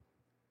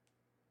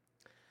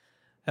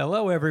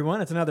Hello,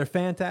 everyone. It's another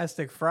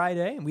fantastic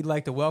Friday, and we'd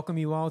like to welcome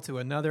you all to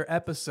another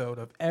episode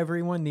of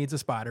Everyone Needs a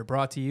Spotter,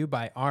 brought to you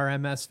by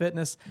RMS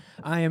Fitness.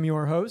 I am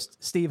your host,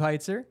 Steve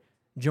Heitzer,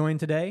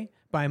 joined today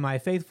by my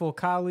faithful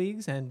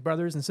colleagues and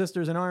brothers and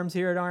sisters in arms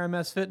here at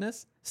RMS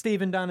Fitness,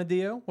 Steven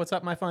Donadio. What's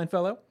up, my fine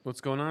fellow? What's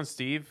going on,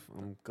 Steve?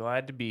 I'm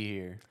glad to be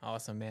here.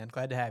 Awesome, man.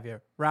 Glad to have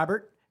you.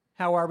 Robert,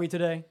 how are we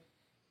today?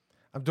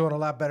 I'm doing a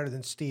lot better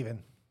than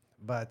Steven.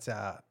 But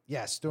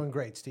yes, doing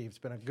great, Steve. It's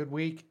been a good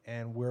week,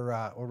 and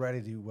we're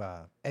ready to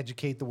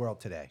educate the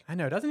world today. I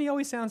know. Doesn't he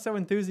always sound so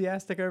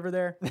enthusiastic over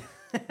there?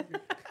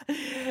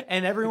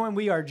 And everyone,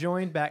 we are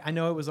joined back. I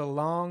know it was a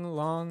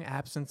long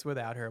absence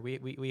without her.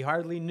 We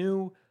hardly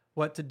knew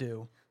what to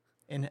do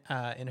in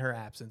her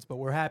absence, but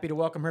we're happy to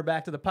welcome her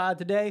back to the pod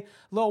today.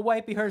 Little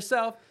wifey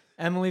herself,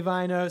 Emily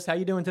Vinos. How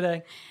you doing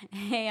today?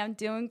 Hey, I'm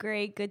doing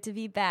great. Good to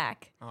be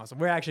back. Awesome.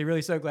 We're actually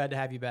really so glad to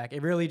have you back.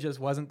 It really just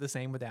wasn't the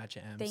same without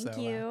you, Em. Thank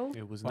you.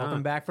 It was Welcome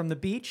not. back from the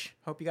beach.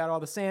 Hope you got all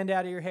the sand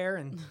out of your hair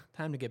and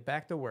time to get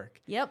back to work.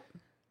 Yep.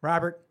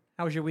 Robert,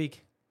 how was your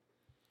week?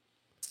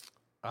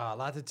 A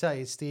lot to tell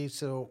you, Steve,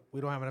 so we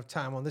don't have enough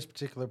time on this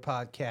particular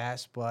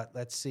podcast, but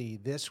let's see.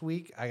 This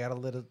week, I got a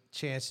little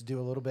chance to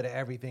do a little bit of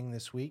everything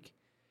this week,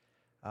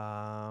 but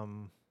I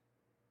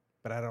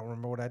don't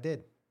remember what I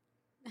did.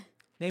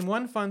 Name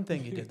one fun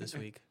thing you did this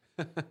week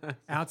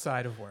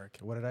outside of work.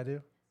 What did I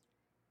do?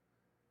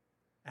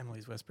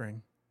 Emily's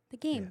whispering. The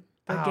game.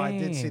 The I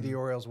did see game. the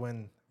Orioles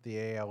win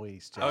the AL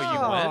East. Oh, you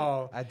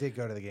went? I did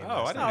go to the game.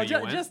 Oh, last I night.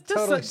 didn't know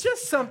you went.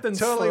 Just something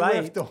Totally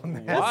slight. riffed on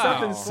that. Just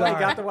something Wow. slight.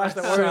 Got to watch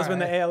the Orioles win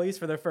the Sorry. AL East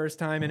for the first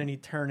time in an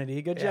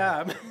eternity. Good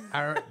Yeah.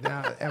 job.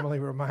 Now, Emily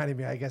reminded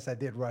me, I guess I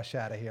did rush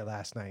out of here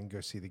last night and go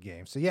see the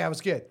game. So, yeah, it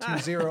was good.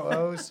 2-0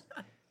 O's,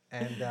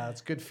 and it's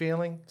a good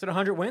feeling. Is it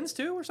 100 wins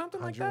too or something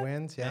like 100 that?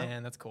 wins, yeah.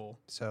 Man, that's cool.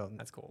 So,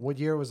 That's cool. What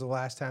year was the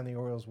last time the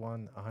Orioles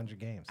won 100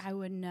 games? I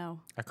wouldn't know.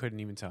 I couldn't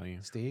even tell you.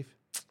 Steve?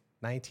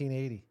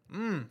 1980.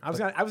 I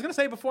was gonna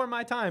say before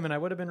my time, and I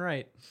would have been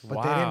right.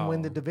 But they didn't win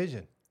Wow. the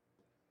division.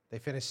 They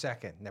finished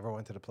second, never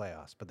went to the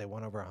playoffs, but they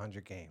won over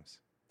 100 games.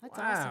 That's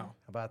Wow. awesome. How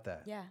about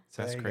that? Yeah.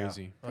 So That's there you go.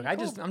 crazy. Look,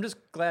 Pretty cool. I'm just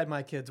glad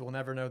my kids will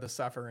never know the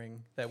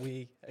suffering that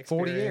we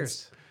 40 experienced.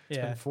 years. It's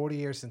Yeah. been 40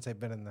 years since they've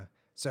been in the...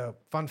 So,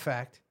 fun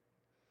fact,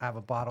 I have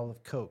a bottle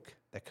of Coke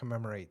that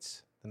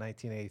commemorates the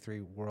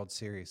 1983 World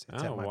Series.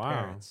 It's Oh, at my wow.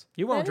 parents'.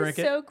 You won't That drink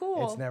is it. so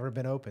cool. It's never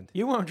been opened.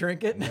 You won't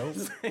drink it. Nope.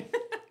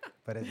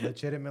 But it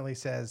legitimately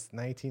says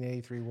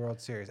 1983 World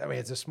Series. I mean,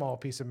 it's a small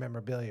piece of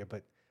memorabilia,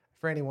 but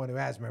for anyone who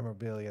has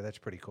memorabilia, that's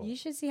pretty cool. You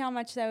should see how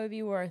much that would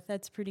be worth.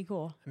 That's pretty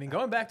cool. I mean,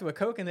 going back to a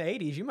Coke in the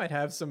 80s, you might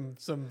have some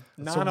real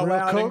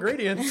non-allowed Coke?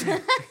 ingredients.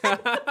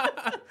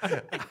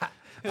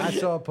 I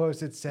saw a post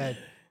that said,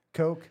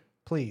 Coke,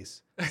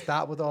 please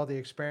stop with all the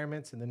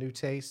experiments and the new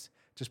taste.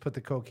 Just put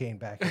the cocaine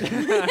back in.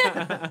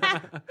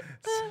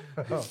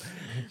 So,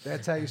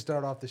 that's how you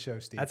start off the show,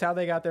 Steve. That's how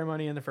they got their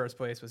money in the first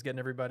place, was getting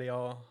everybody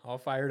all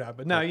fired up.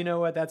 But no, you know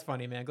what? That's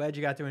funny, man. Glad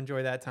you got to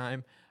enjoy that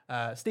time.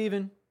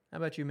 Steven, how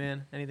about you,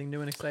 man? Anything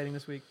new and exciting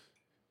this week?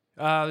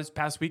 This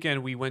past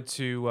weekend, we went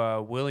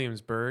to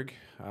Williamsburg.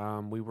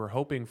 We were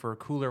hoping for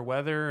cooler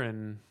weather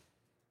and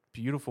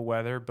beautiful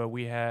weather, but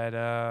we had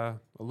a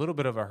little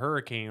bit of a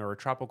hurricane or a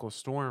tropical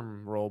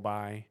storm roll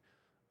by.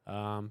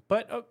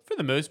 But for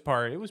the most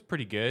part, it was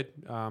pretty good.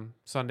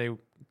 Sunday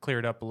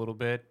cleared up a little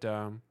bit.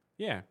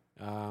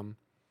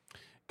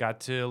 Got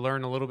to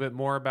learn a little bit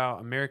more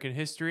about American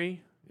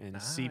history and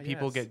see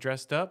people yes. get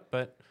dressed up.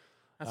 But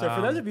So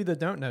for those of you that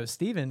don't know,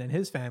 Steven and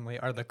his family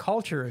are the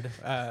cultured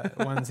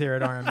ones here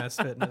at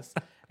RMS Fitness.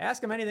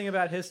 Ask him anything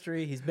about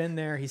history. He's been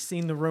there. He's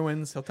seen the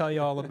ruins. He'll tell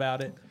you all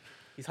about it.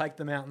 He's hiked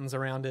the mountains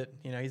around it.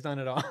 You know, he's done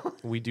it all.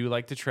 we do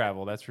like to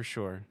travel, that's for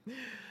sure.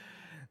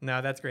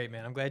 No, that's great,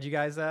 man. I'm glad you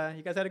guys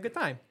had a good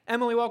time.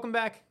 Emily, welcome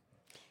back.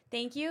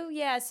 Thank you.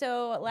 Yeah,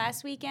 so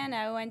last weekend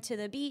I went to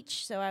the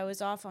beach. So I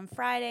was off on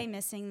Friday,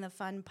 missing the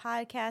fun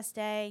podcast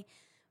day.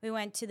 We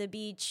went to the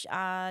beach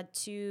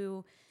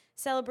to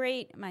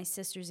celebrate my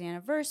sister's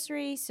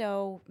anniversary,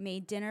 so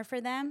made dinner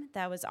for them.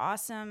 That was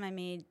awesome. I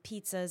made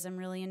pizzas. I'm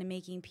really into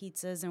making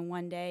pizzas, and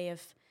one day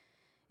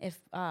if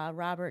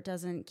Robert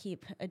doesn't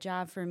keep a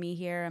job for me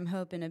here, I'm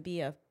hoping to be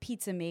a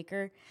pizza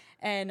maker.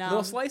 And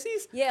Little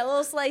slices? yeah,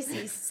 little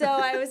slices. So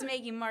I was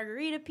making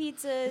margarita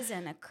pizzas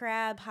and a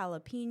crab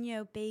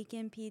jalapeno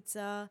bacon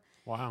pizza.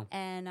 Wow.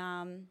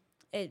 And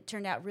it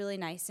turned out really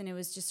nice, and it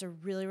was just a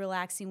really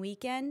relaxing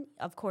weekend.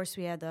 Of course,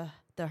 we had the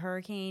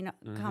hurricane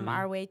come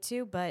our way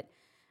too, but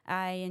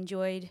I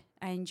enjoyed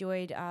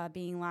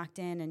being locked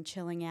in and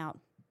chilling out.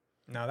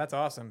 No, that's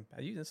awesome.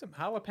 Are you some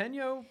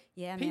jalapeno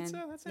Yeah, pizza?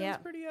 man. That sounds Yeah.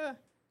 pretty.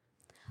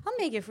 I'll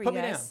make it for Put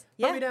you me guys.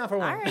 down. Put me down for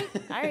one. All right.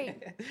 All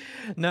right.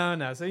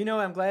 No. So,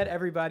 I'm glad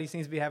everybody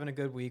seems to be having a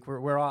good week.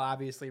 We're all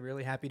obviously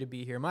really happy to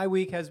be here. My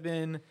week has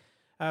been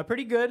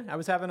pretty good. I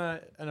was having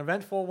an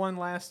eventful one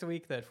last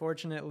week that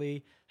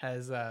fortunately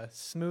has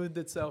smoothed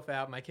itself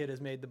out. My kid has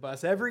made the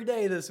bus every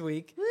day this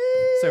week. Woo!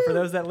 So for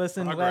those that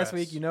listened Progress. last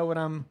week, you know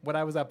what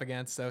I was up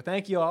against. So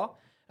thank you all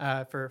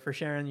for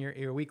sharing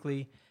your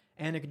weekly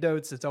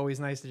anecdotes. It's always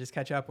nice to just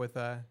catch up with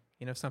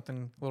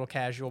something a little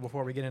casual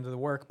before we get into the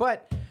work.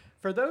 But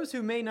for those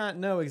who may not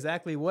know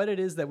exactly what it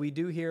is that we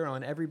do here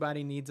on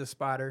Everybody Needs a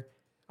Spotter,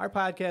 our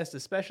podcast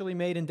is specially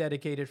made and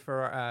dedicated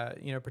for,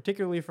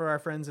 particularly for our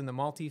friends in the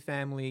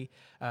multifamily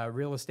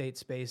real estate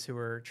space who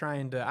are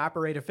trying to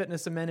operate a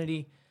fitness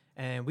amenity.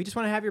 And we just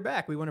want to have your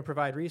back. We want to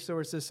provide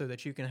resources so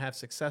that you can have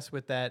success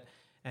with that.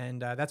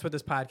 And that's what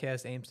this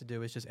podcast aims to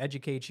do, is just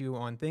educate you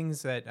on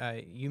things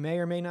that you may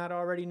or may not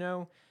already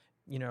know,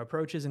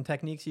 approaches and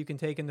techniques you can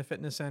take in the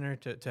fitness center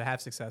to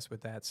have success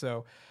with that.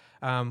 So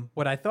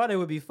what I thought it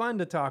would be fun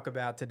to talk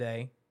about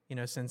today,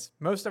 since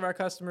most of our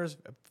customers,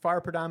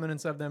 far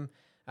predominance of them,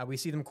 we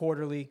see them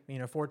quarterly,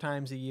 4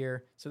 times a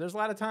year. So there's a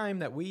lot of time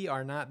that we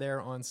are not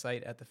there on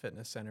site at the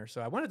fitness center. So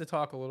I wanted to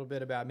talk a little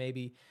bit about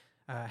maybe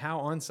how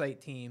on-site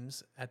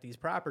teams at these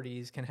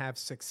properties can have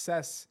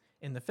success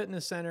in the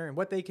fitness center and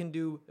what they can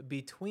do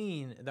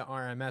between the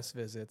RMS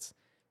visits.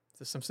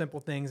 So some simple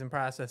things and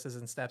processes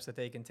and steps that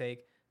they can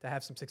take to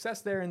have some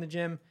success there in the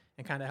gym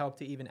and kind of help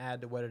to even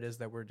add to what it is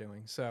that we're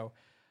doing. So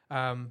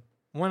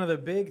one of the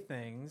big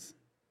things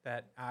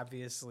that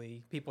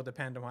obviously people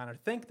depend on or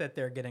think that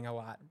they're getting a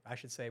lot, I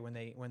should say, when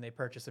they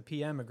purchase a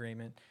PM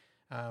agreement.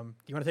 Do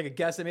you want to take a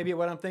guess at maybe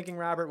what I'm thinking,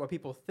 Robert, what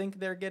people think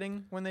they're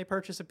getting when they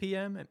purchase a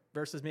PM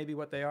versus maybe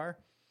what they are?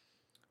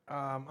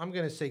 I'm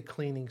going to say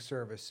cleaning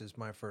service is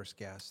my first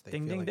guess.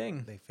 Ding, ding,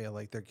 ding. They feel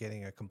like they're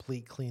getting a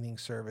complete cleaning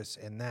service,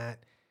 and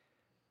that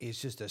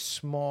is just a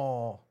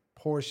small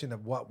portion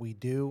of what we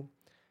do,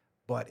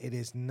 but it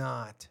is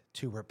not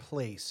to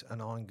replace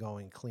an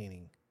ongoing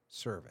cleaning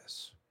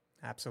service.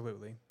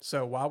 Absolutely.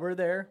 So while we're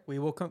there, we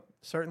will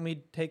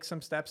certainly take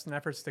some steps and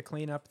efforts to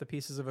clean up the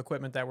pieces of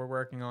equipment that we're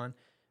working on,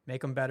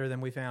 make them better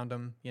than we found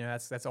them.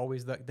 That's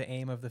always the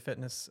aim of the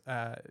fitness,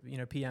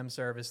 PM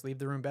service. Leave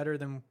the room better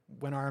than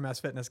when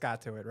RMS Fitness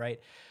got to it, right?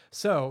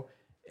 So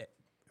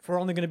if we're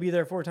only going to be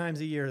there 4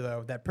 times a year,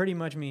 though, that pretty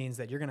much means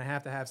that you're going to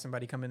have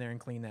somebody come in there and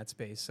clean that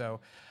space.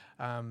 So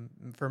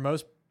for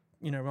most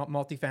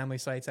multifamily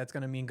sites, that's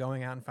going to mean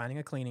going out and finding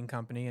a cleaning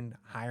company and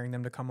hiring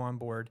them to come on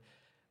board.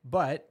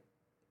 But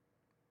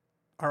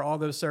are all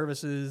those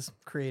services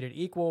created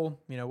equal?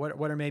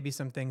 What are maybe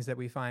some things that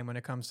we find when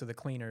it comes to the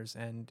cleaners?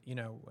 And,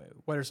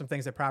 what are some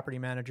things that property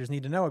managers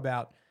need to know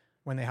about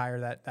when they hire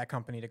that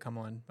company to come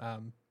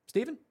on?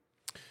 Stephen?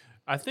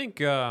 I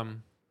think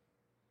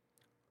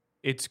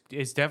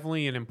it's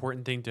definitely an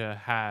important thing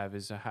to have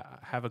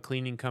have a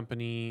cleaning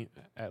company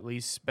at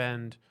least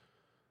spend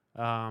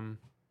some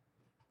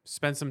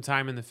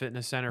time in the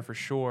fitness center for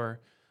sure.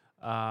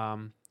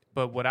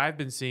 But what I've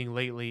been seeing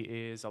lately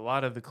is a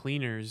lot of the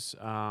cleaners,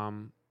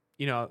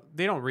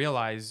 they don't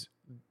realize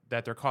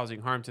that they're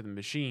causing harm to the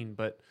machine,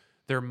 but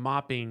they're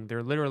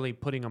literally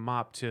putting a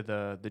mop to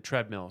the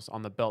treadmills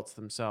on the belts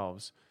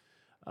themselves,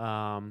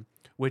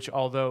 which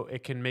although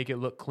it can make it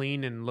look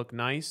clean and look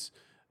nice,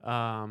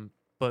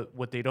 but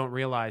what they don't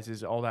realize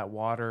is all that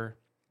water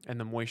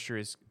and the moisture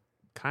is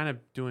kind of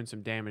doing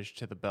some damage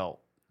to the belt.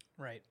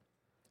 Right.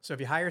 So if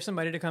you hire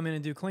somebody to come in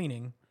and do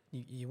cleaning,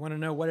 you want to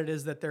know what it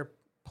is that they're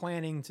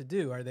planning to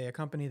do. Are they a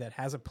company that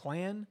has a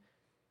plan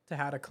to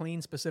how to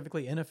clean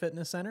specifically in a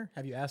fitness center?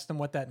 Have you asked them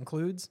what that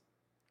includes?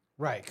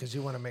 Right, because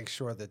you want to make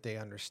sure that they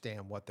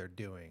understand what they're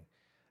doing.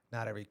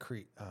 Not every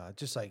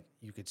just like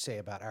you could say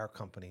about our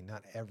company,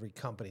 not every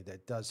company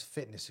that does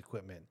fitness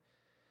equipment,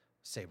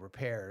 say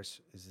repairs,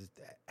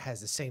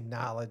 has the same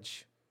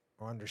knowledge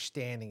or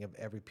understanding of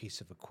every piece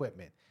of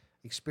equipment.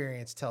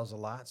 Experience tells a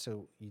lot,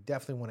 so you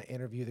definitely want to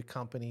interview the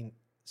company,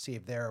 see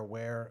if they're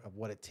aware of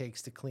what it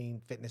takes to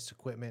clean fitness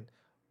equipment,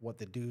 what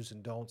the do's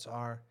and don'ts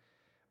are.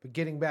 But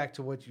getting back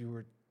to what you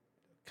were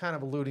kind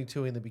of alluding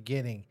to in the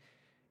beginning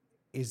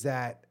is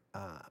that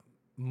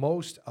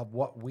most of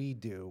what we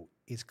do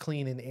is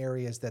clean in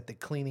areas that the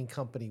cleaning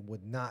company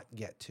would not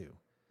get to.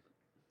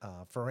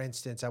 For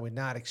instance, I would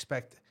not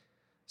expect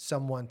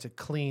someone to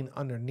clean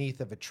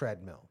underneath of a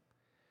treadmill.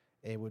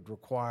 It would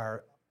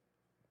require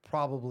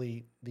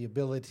probably the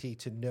ability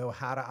to know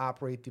how to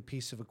operate the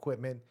piece of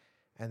equipment,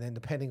 and then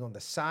depending on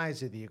the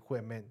size of the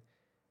equipment,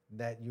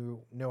 that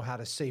you know how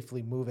to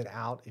safely move it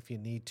out if you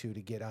need to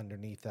get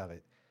underneath of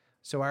it.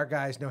 So our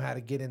guys know how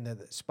to get into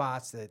the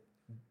spots that,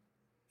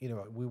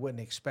 we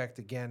wouldn't expect,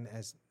 again,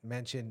 as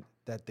mentioned,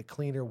 that the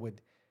cleaner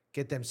would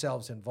get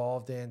themselves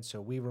involved in. So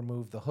we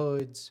remove the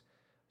hoods,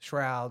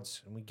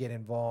 shrouds, and we get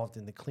involved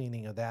in the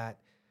cleaning of that.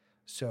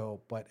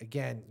 So, but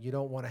again, you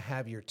don't want to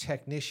have your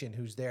technician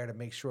who's there to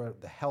make sure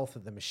the health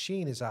of the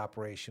machine is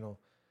operational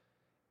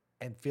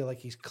and feel like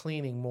he's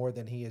cleaning more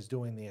than he is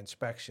doing the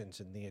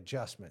inspections and the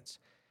adjustments.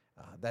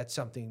 That's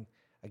something,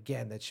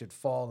 again, that should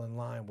fall in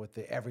line with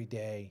the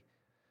everyday,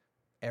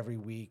 every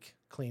week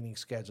cleaning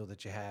schedule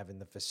that you have in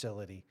the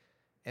facility.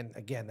 And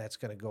again, that's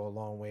going to go a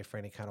long way for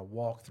any kind of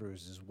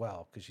walkthroughs as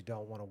well, because you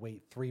don't want to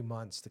wait 3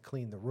 months to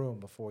clean the room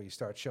before you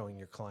start showing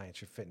your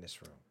clients your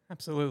fitness room.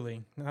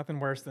 Absolutely.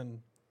 Nothing worse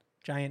than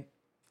giant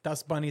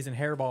dust bunnies and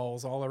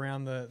hairballs all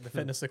around the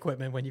fitness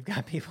equipment when you've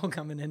got people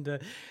coming in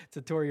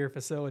to tour your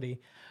facility.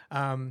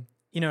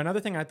 Another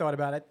thing I thought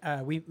about it,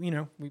 we've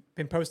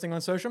been posting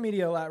on social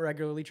media a lot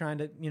regularly, trying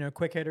to,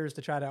 quick hitters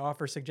to try to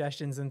offer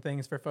suggestions and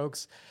things for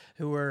folks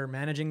who are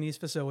managing these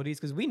facilities.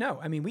 Because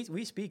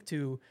we speak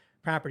to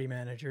property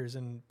managers,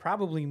 and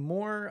probably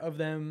more of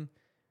them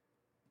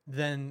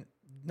than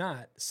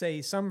not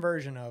say some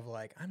version of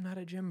like, I'm not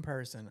a gym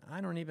person. I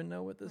don't even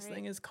know what this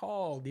thing is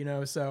called,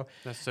 so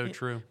That's so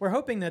true. we're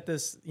hoping that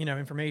this,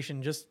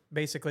 information just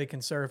basically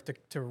can serve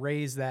to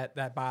raise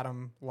that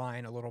bottom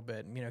line a little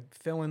bit,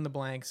 fill in the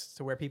blanks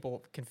to where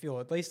people can feel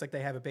at least like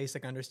they have a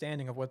basic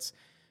understanding of what's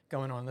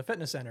going on in the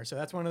fitness center. So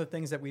that's one of the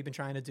things that we've been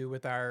trying to do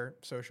with our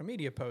social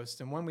media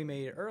posts. And one we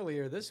made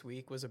earlier this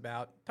week was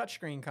about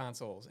touchscreen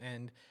consoles.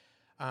 And,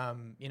 a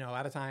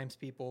lot of times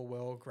people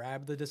will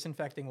grab the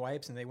disinfecting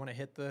wipes and they want to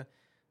hit the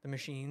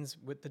machines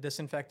with the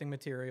disinfecting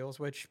materials,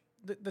 which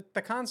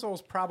the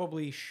consoles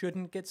probably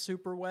shouldn't get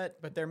super wet,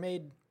 but they're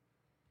made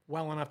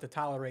well enough to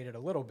tolerate it a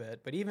little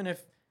bit. But even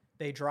if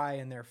they dry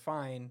and they're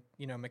fine,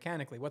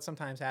 mechanically, what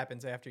sometimes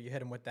happens after you hit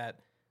them with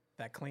that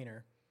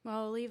cleaner?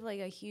 Well, it'll leave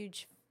like a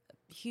huge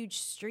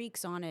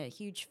streaks on it,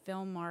 huge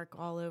film mark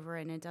all over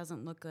it, and it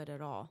doesn't look good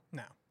at all.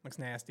 No, looks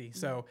nasty.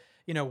 So,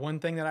 one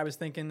thing that I was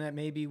thinking that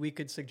maybe we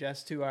could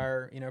suggest to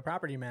our,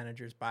 property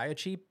managers, buy a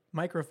cheap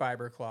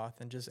microfiber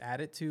cloth and just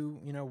add it to,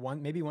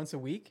 maybe once a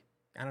week.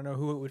 I don't know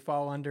who it would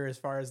fall under as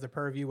far as the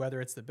purview, whether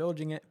it's the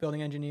building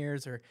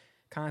engineers or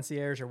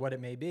concierge or what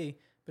it may be,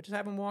 but just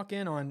have them walk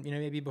in on,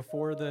 maybe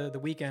before the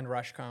weekend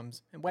rush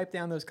comes and wipe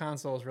down those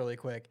consoles really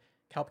quick.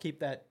 Help keep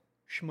that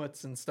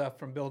schmutz and stuff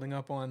from building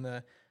up on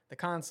the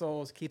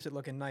consoles, keeps it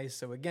looking nice.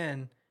 So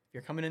again, if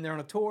you're coming in there on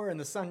a tour and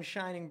the sun's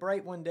shining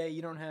bright one day,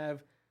 you don't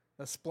have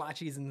the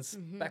splotchies and the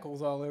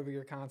speckles all over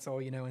your console,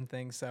 and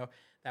things. So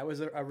that was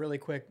a really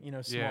quick,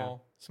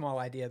 small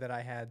idea that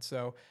I had.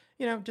 So,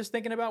 just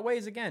thinking about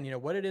ways again,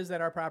 what it is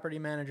that our property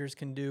managers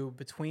can do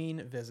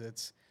between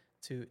visits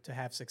to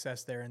have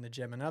success there in the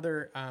gym.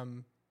 Another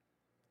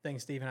thing,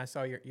 Stephen, I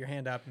saw your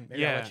hand up, and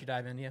maybe I'll let you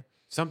dive in. Yeah.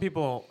 Some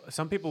people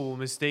will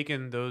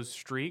mistaken those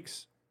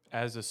streaks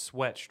as a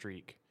sweat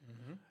streak.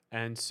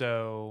 And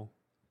so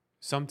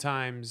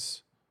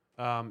sometimes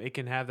it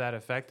can have that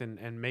effect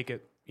and make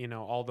it,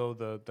 although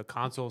the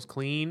console's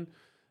clean,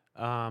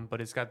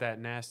 but it's got that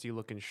nasty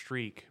looking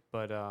streak.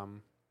 But,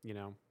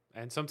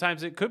 and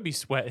sometimes it could be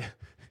sweat.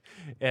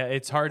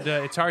 It's hard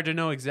to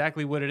know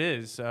exactly what it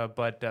is.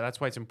 But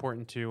that's why it's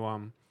important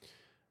to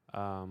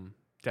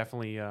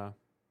definitely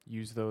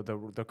use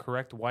the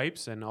correct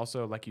wipes. And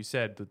also, like you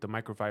said, the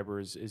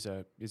microfiber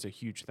is a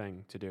huge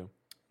thing to do.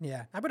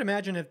 Yeah, I would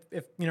imagine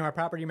if our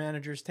property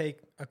managers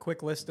take a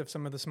quick list of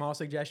some of the small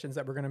suggestions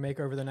that we're going to make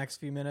over the next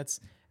few minutes,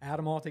 add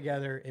them all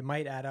together, it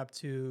might add up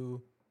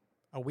to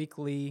a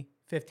weekly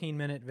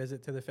 15-minute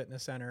visit to the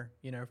fitness center,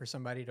 for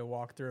somebody to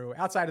walk through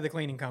outside of the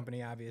cleaning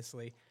company,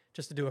 obviously,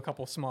 just to do a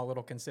couple small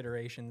little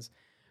considerations.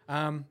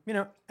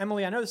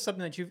 Emily, I know this is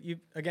something that you've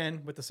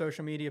again, with the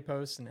social media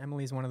posts, and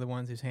Emily's one of the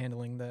ones who's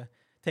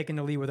taking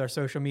the lead with our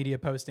social media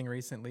posting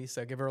recently,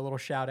 so give her a little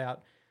shout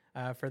out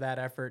for that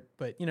effort.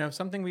 But,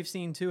 something we've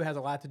seen too has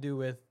a lot to do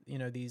with,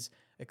 these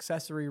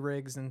accessory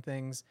rigs and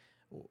things.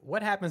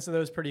 What happens to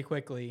those pretty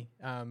quickly,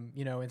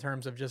 in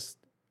terms of just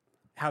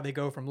how they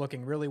go from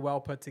looking really well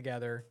put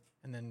together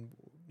and then,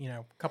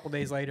 a couple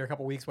days later, a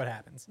couple weeks, what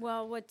happens?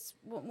 Well,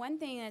 one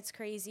thing that's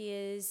crazy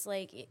is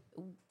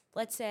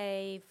let's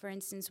say, for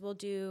instance, we'll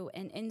do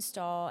an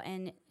install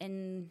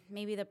and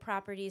maybe the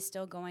property is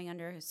still going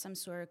under some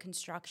sort of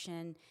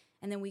construction.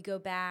 And then we go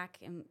back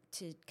and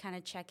to kind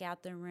of check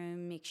out the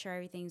room, make sure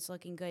everything's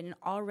looking good. And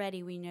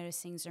already we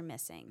notice things are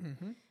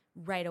missing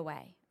right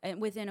away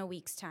within a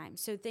week's time.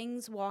 So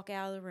things walk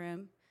out of the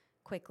room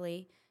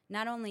quickly.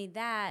 Not only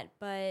that,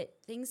 but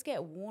things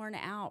get worn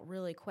out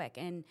really quick.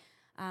 And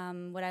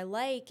what I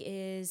like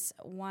is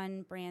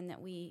one brand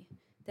that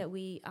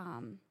we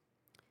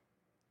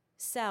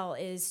sell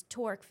is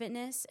Torque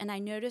Fitness. And I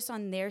notice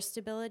on their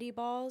stability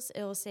balls,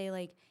 it'll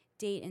say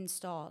date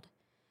installed.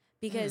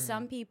 Because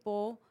some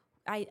people...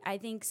 I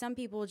think some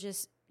people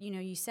just,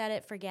 you set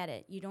it, forget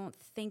it. You don't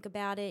think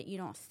about it. You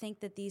don't think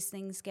that these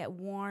things get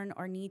worn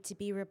or need to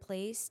be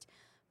replaced,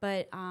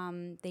 but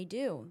they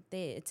do.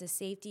 It's a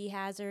safety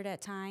hazard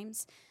at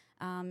times.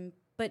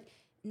 But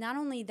not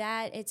only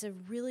that, it's a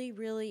really,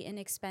 really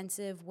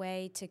inexpensive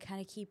way to kind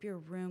of keep your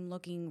room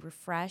looking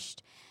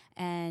refreshed,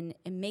 and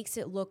it makes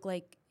it look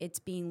like it's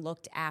being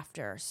looked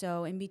after.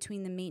 So in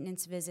between the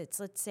maintenance visits,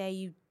 let's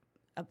say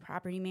a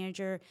property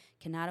manager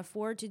cannot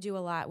afford to do a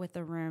lot with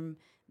the room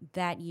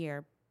that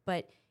year,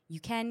 but you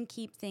can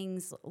keep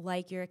things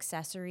like your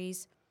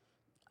accessories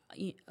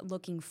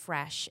looking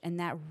fresh,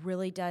 and that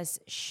really does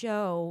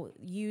show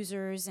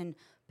users and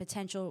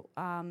potential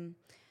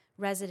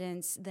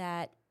residents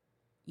that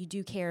you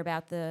do care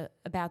about the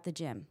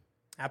gym.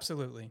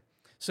 Absolutely.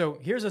 So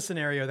here's a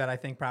scenario that I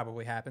think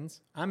probably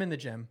happens. I'm in the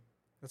gym.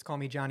 Let's call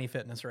me Johnny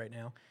Fitness right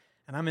now,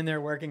 and I'm in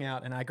there working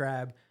out, and I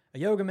grab a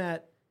yoga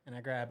mat, and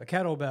I grab a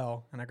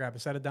kettlebell, and I grab a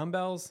set of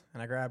dumbbells,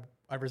 and I grab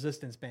a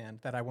resistance band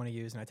that I want to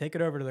use, and I take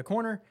it over to the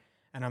corner,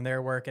 and I'm there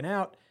working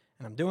out,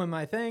 and I'm doing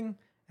my thing,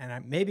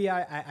 and maybe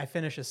I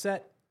finish a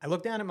set, I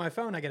look down at my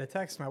phone. I get a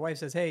text. My wife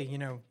says, "Hey,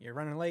 you're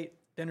running late.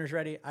 Dinner's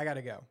ready. I got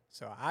to go."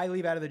 So I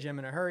leave out of the gym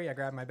in a hurry. I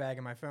grab my bag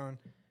and my phone,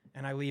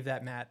 and I leave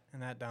that mat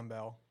and that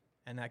dumbbell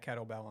and that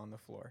kettlebell on the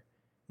floor.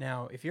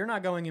 Now, if you're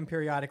not going in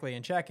periodically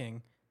and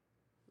checking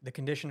the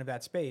condition of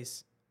that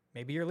space,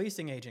 maybe your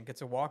leasing agent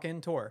gets a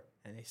walk-in tour,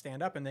 and they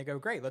stand up and they go,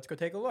 "Great, let's go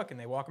take a look." And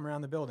they walk them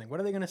around the building. What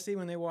are they going to see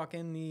when they walk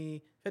in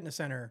the fitness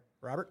center,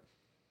 Robert?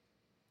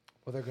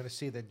 Well, they're going to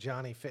see that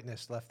Johnny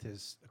Fitness left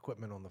his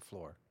equipment on the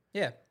floor.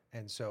 Yeah.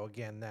 And so,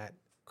 again, that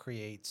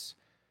creates,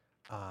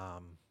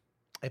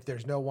 if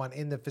there's no one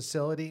in the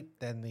facility,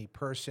 then the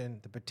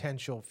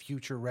potential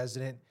future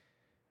resident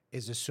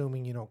is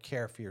assuming you don't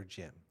care for your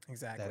gym.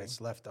 Exactly. That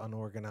it's left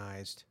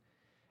unorganized.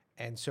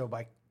 And so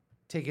by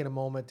taking a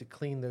moment to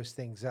clean those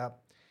things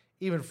up,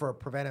 even for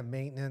preventive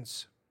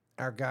maintenance,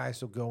 our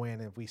guys will go in,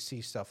 and if we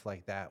see stuff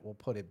like that, we'll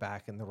put it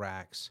back in the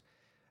racks,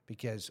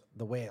 because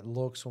the way it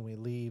looks when we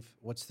leave,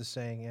 what's the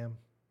saying, Em?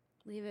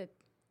 Leave.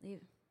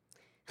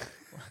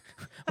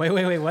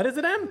 Wait. What is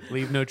it, Em?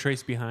 Leave no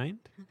trace behind.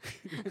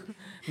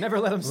 Never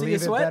let them see you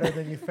Leave it sweat. better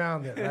than you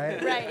found it,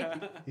 right?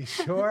 Right. You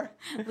sure?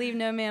 Leave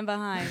no man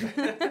behind.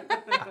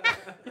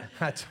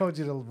 I told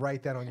you to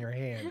write that on your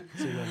hand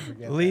so you don't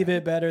forget. Leave that.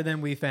 it better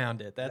than we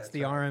found it. That's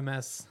the right.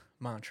 RMS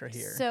mantra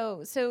here.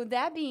 So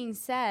that being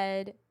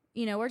said,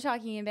 we're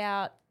talking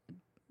about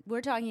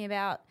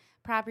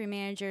property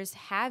managers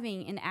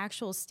having an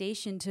actual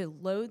station to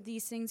load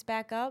these things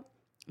back up.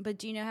 But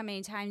do you know how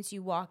many times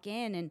you walk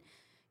in and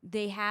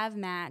they have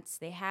mats,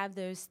 they have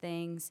those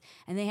things,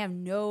 and they have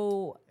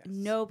no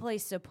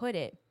place to put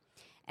it?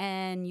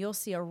 And you'll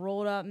see a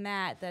rolled up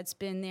mat that's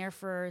been there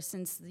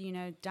since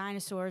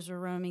dinosaurs were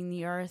roaming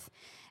the earth.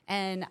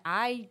 And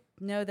I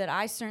know that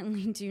I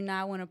certainly do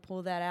not want to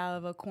pull that out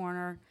of a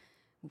corner,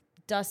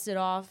 dust it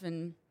off,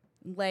 and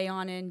lay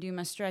on it and do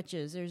my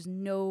stretches. There's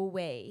no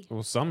way.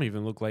 Well, some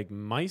even look like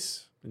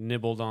mice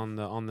nibbled on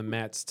the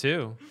mats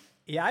too.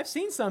 Yeah, I've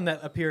seen some that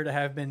appear to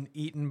have been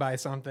eaten by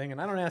something, and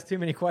I don't ask too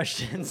many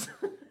questions.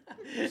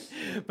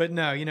 But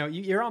no,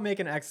 you're all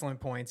making excellent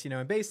points.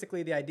 And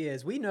basically the idea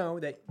is we know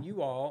that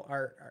you all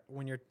are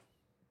when you're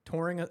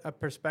touring a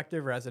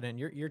prospective resident,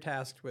 you're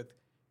tasked with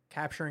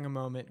capturing a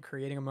moment,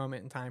 creating a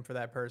moment in time for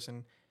that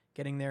person,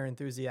 getting their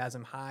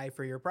enthusiasm high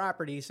for your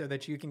property so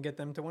that you can get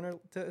them to want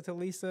to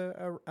lease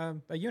a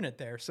unit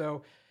there.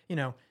 So,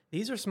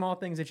 these are small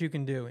things that you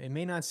can do. It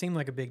may not seem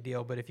like a big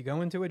deal, but if you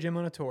go into a gym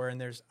on a tour and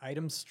there's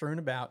items strewn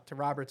about, to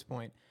Robert's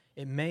point,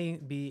 it may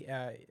be,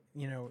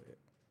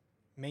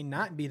 may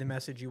not be the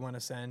message you want to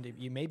send.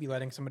 You may be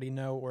letting somebody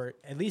know, or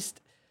at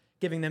least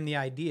giving them the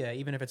idea,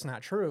 even if it's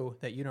not true,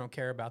 that you don't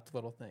care about the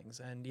little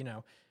things. And,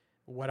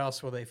 what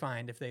else will they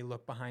find if they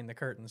look behind the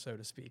curtain, so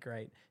to speak,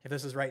 right? If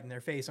this is right in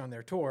their face on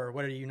their tour,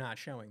 what are you not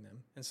showing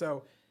them? And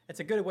so it's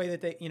a good way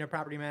that they,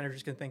 property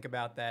managers can think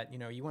about that.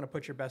 You want to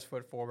put your best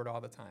foot forward all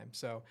the time.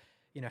 So,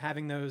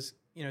 having those,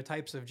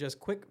 types of just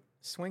quick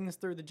swings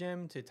through the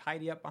gym to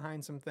tidy up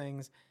behind some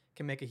things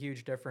can make a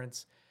huge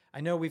difference. I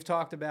know we've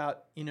talked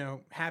about,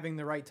 having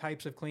the right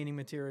types of cleaning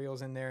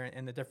materials in there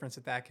and the difference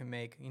that can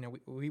make.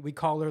 We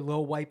call her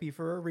Lil Wipey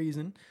for a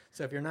reason.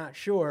 So if you're not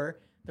sure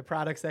the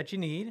products that you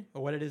need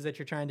or what it is that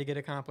you're trying to get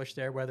accomplished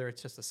there, whether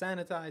it's just a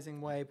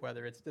sanitizing wipe,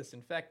 whether it's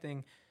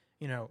disinfecting,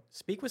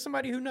 speak with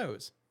somebody who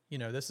knows.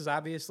 This is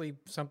obviously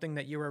something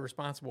that you are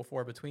responsible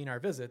for between our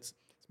visits.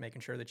 It's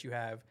making sure that you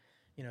have,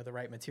 the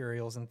right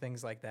materials and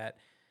things like that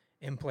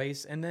in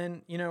place. And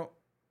then,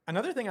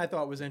 another thing I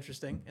thought was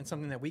interesting and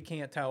something that we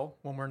can't tell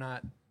when we're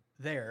not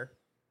there,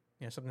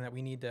 something that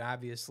we need to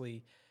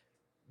obviously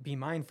be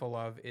mindful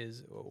of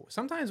is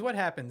sometimes what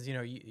happens,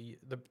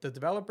 the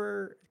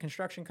developer,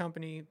 construction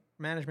company,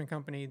 management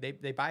company,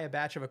 they buy a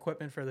batch of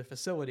equipment for the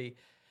facility.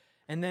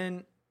 And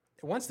then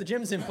once the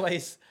gym's in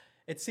place,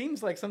 it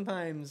seems like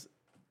sometimes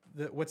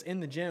what's in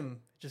the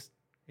gym just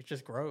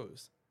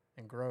grows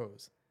and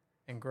grows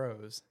and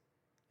grows.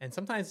 And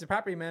sometimes the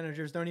property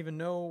managers don't even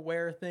know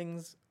where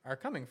things are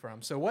coming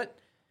from. So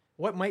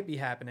what might be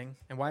happening,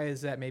 and why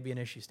is that maybe an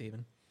issue,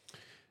 Stephen?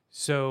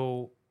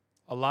 So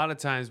a lot of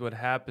times what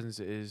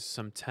happens is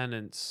some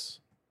tenants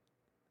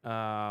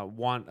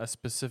want a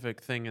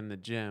specific thing in the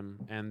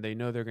gym, and they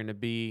know they're going to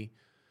be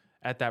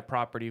at that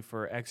property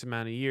for X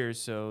amount of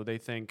years. So they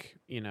think,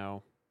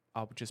 I'll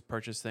just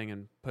purchase thing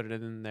and put it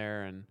in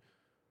there.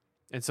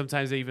 And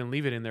sometimes they even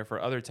leave it in there for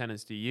other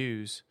tenants to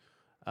use.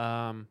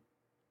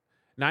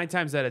 9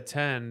 times out of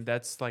 10,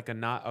 that's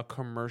not a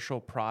commercial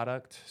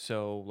product.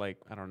 So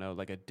I don't know,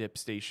 like a dip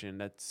station,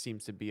 that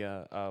seems to be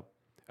a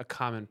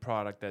common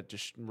product that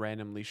just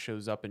randomly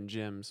shows up in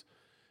gyms,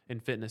 in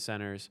fitness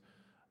centers.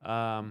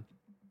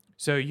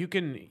 So you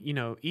can,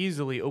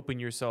 easily open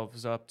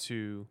yourselves up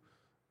to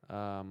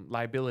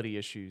liability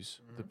issues.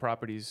 Mm-hmm. The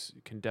properties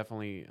can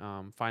definitely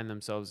find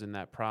themselves in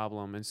that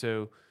problem. And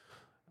so,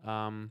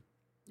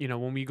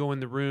 when we go in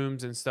the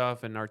rooms and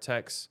stuff and our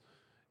techs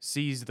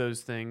sees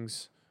those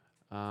things,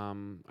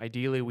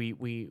 ideally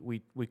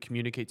we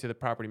communicate to the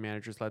property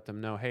managers, let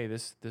them know, hey,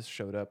 this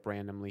showed up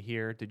randomly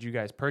here. Did you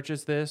guys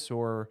purchase this,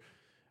 or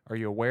are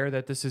you aware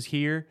that this is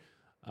here?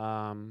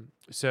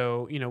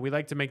 So, we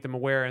like to make them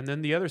aware. And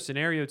then the other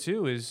scenario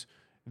too is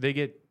they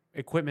get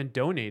equipment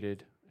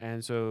donated.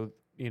 And so,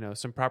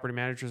 some property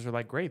managers are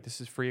like, great, this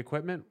is free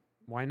equipment.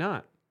 Why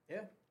not?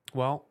 Yeah.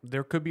 Well,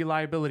 there could be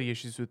liability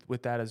issues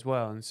with that as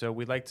well. And so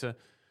we'd like to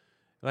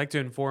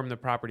inform the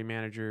property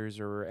managers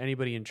or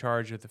anybody in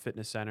charge of the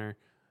fitness center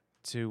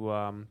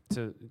to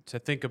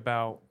think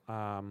about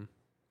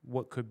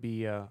what could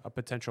be a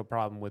potential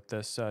problem with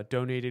this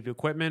donated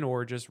equipment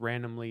or just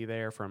randomly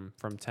there from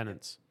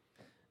tenants.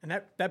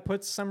 And that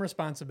puts some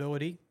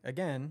responsibility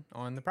again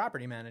on the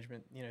property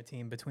management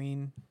team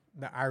between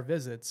our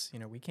visits.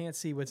 We can't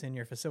see what's in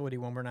your facility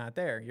when we're not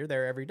there. You're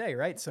there every day,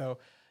 right? So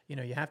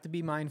you have to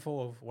be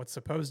mindful of what's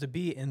supposed to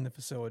be in the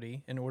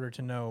facility in order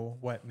to know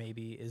what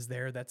maybe is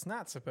there that's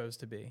not supposed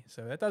to be.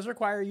 So that does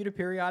require you to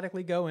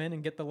periodically go in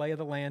and get the lay of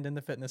the land in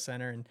the fitness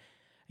center. And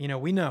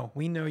we know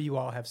you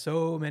all have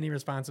so many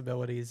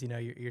responsibilities.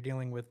 You're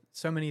dealing with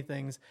so many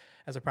things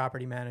as a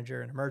property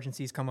manager, and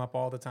emergencies come up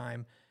all the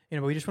time.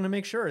 We just want to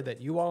make sure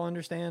that you all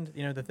understand,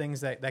 the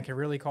things that can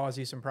really cause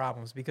you some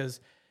problems. Because,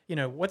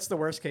 what's the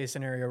worst case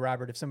scenario,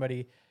 Robert, if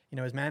somebody,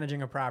 is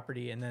managing a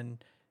property and then,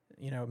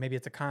 maybe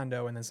it's a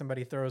condo and then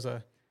somebody throws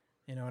an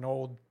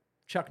old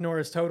Chuck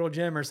Norris Total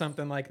Gym or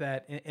something like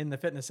that in the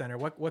fitness center.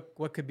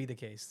 What could be the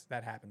case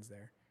that happens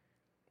there?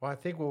 Well, I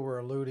think what we're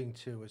alluding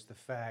to is the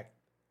fact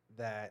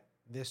that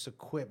this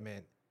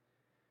equipment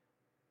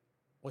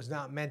was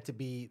not meant to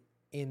be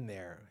in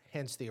there.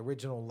 Hence, the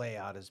original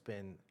layout has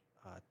been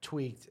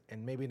tweaked,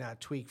 and maybe not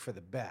tweaked for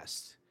the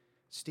best.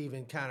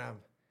 Stephen kind of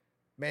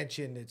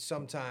mentioned that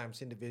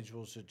sometimes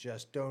individuals will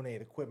just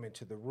donate equipment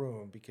to the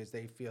room because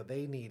they feel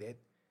they need it,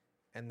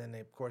 and then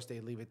of course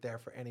they leave it there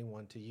for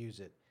anyone to use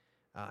it.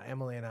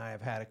 Emily and I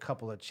have had a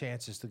couple of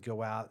chances to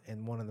go out,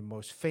 and one of the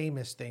most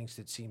famous things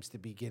that seems to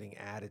be getting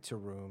added to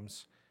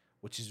rooms,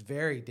 which is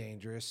very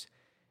dangerous,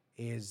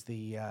 is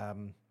the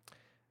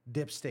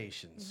dip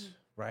stations,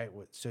 right?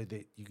 So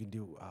that you can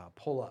do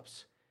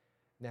pull-ups.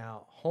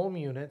 Now, home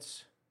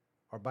units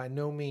are by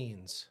no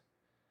means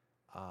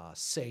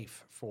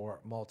safe for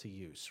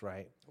multi-use,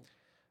 right?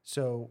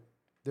 So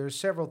there's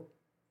several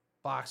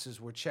boxes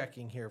we're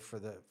checking here for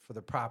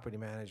the property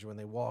manager when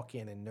they walk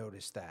in and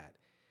notice that.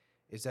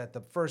 Is that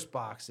the first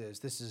box is,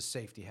 this is a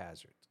safety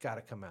hazard. It's got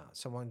to come out.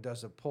 Someone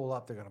does a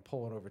pull-up, they're going to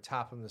pull it over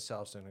top of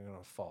themselves, and they're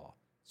going to fall.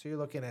 So you're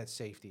looking at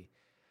safety.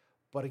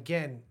 But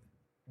again,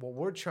 what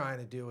we're trying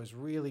to do is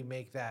really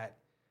make that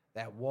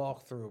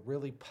walkthrough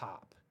really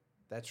pop.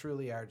 That's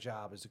really our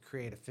job, is to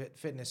create a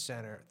fitness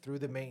center through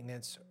the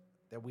maintenance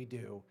that we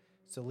do,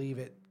 to leave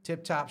it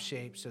tip-top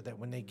shape so that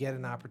when they get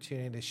an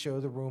opportunity to show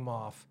the room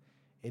off,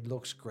 it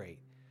looks great.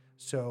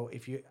 So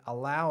if you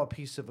allow a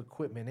piece of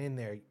equipment in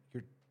there,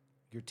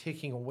 you're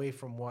taking away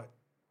from what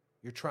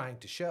you're trying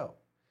to show.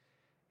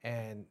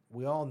 And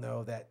we all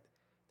know that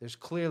there's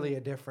clearly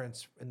a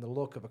difference in the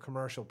look of a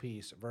commercial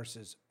piece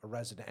versus a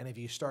resident. And if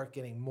you start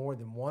getting more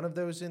than one of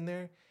those in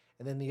there,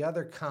 and then the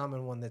other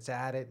common one that's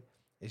added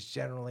is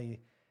generally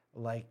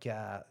like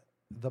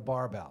the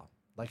barbell.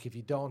 Like if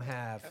you don't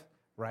have,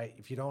 right,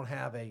 if you don't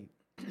have a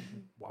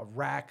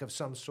rack of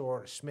some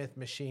sort, a Smith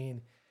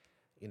machine,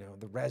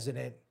 the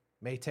resident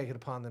may take it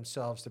upon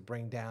themselves to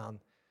bring down,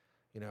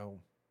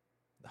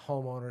 the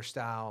homeowner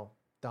style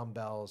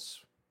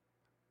dumbbells,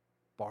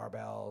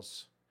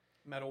 barbells.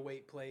 Metal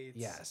weight plates.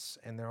 Yes,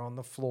 and they're on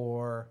the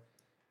floor.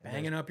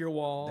 Banging up your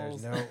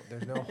walls.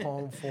 There's no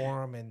home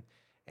for them,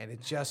 and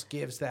it just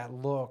gives that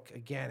look.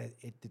 Again,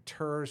 it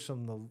deters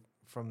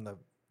from the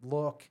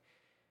look.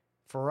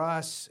 For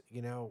us,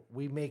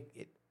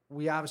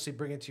 we obviously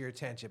bring it to your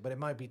attention, but it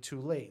might be too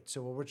late.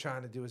 So what we're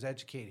trying to do is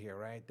educate here,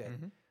 right? That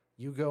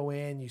you go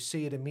in, you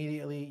see it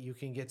immediately, you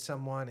can get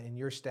someone in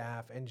your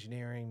staff,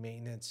 engineering,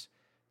 maintenance,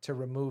 to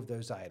remove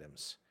those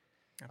items.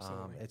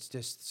 Absolutely. It's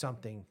just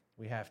something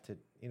we have to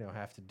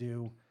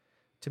do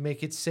to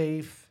make it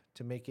safe,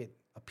 to make it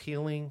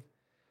appealing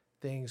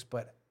things.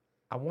 But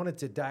I wanted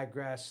to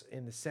digress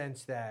in the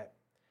sense that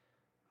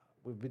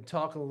we've been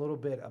talking a little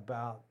bit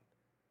about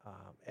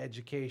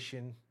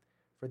education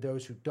for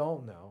those who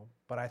don't know,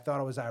 but I thought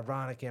it was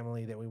ironic,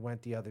 Emily, that we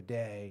went the other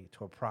day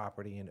to a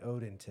property in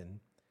Odenton,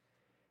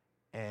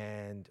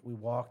 and we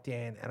walked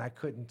in, and I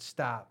couldn't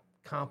stop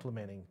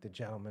complimenting the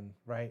gentleman,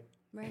 right?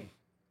 Right.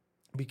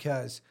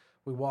 Because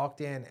we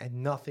walked in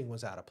and nothing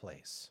was out of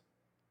place,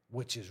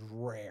 which is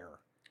rare.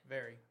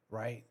 Very.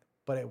 Right?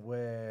 But it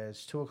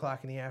was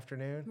 2:00 in the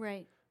afternoon.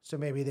 Right. So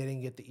maybe they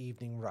didn't get the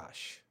evening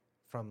rush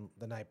from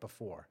the night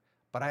before.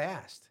 But I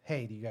asked,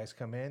 hey, do you guys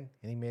come in?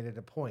 And he made it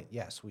a point.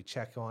 Yes, we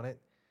check on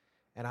it.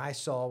 And I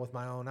saw with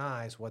my own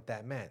eyes what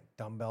that meant.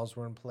 Dumbbells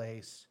were in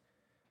place.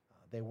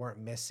 They weren't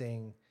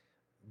missing.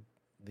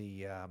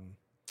 The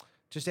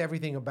just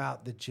everything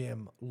about the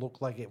gym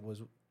looked like it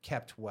was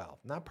kept well.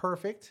 Not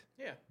perfect,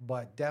 Yeah.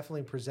 but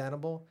definitely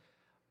presentable.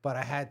 But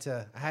I had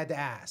to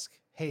ask,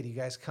 hey, do you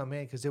guys come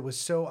in? Because it was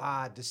so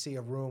odd to see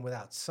a room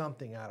without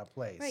something out of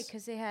place. Right,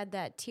 because they had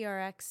that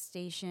TRX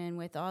station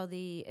with all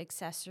the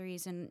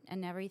accessories and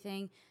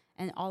everything,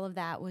 and all of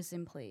that was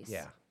in place.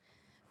 Yeah.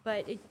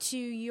 But to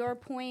your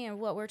point of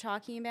what we're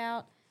talking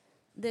about,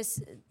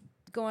 this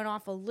going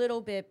off a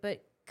little bit,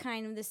 but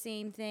kind of the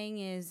same thing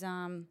is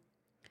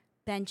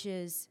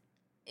benches.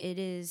 It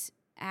is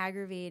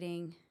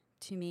aggravating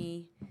to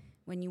me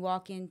when you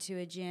walk into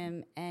a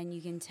gym and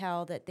you can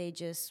tell that they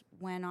just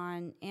went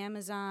on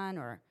Amazon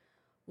or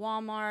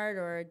Walmart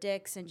or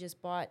Dick's and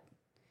just bought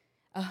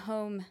a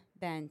home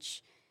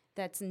bench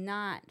that's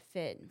not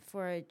fit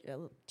for,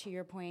 to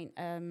your point,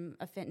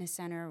 a fitness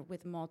center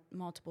with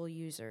multiple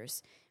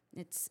users.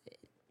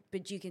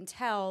 But you can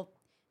tell.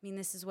 I mean,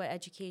 this is what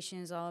education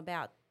is all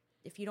about.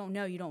 If you don't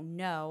know, you don't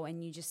know,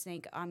 and you just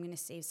think, I'm going to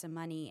save some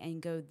money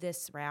and go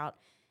this route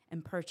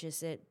and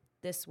purchase it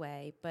this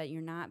way, but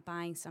you're not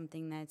buying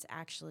something that's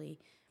actually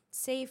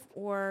safe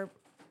or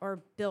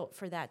built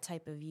for that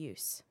type of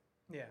use.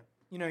 Yeah.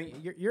 You know,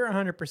 you're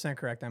 100%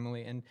 correct,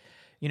 Emily. And,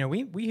 you know,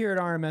 we here at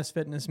RMS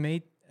Fitness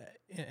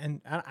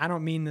and I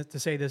don't mean to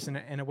say this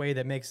in a way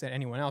that makes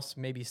anyone else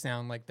maybe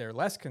sound like they're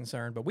less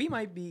concerned, but we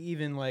might be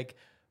even like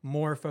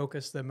more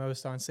focused than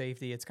most on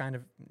safety. It's kind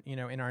of, you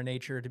know, in our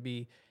nature to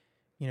be,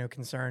 you know,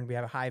 concerned. We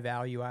have a high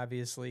value,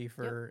 obviously,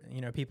 for,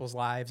 you know, people's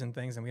lives and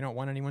things, and we don't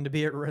want anyone to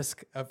be at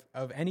risk of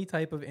any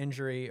type of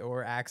injury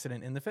or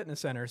accident in the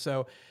fitness center.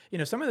 So, you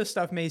know, some of this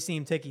stuff may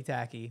seem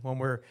ticky-tacky when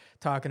we're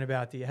talking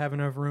about, do you have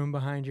enough room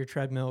behind your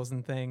treadmills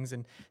and things,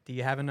 and do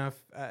you have enough,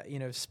 you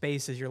know,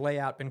 space? Has your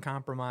layout been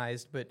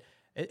compromised? But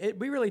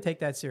we really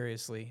take that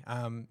seriously.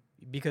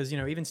 Because, you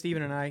know, even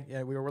Steven and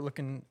I, we were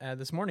looking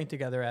this morning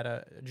together at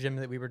a gym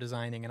that we were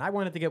designing, and I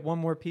wanted to get one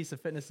more piece of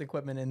fitness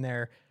equipment in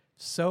there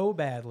so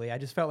badly. I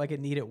just felt like it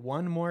needed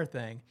one more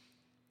thing,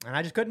 and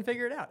I just couldn't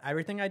figure it out.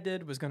 Everything I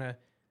did was going to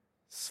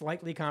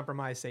slightly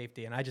compromise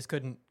safety, and I just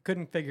couldn't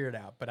figure it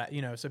out. But,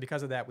 you know, so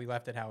because of that, we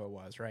left it how it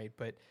was, right?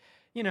 But,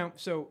 you know,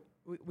 so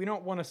we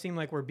don't want to seem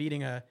like we're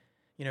beating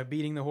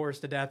the horse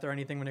to death or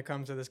anything when it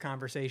comes to this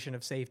conversation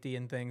of safety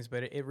and things,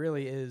 but it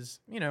really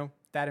is, you know,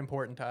 that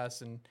important to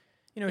us. And,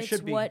 you know, it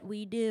should be what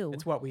we do.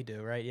 It's what we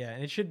do, right? Yeah,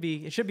 and it should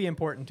be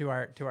important to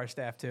our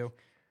staff too.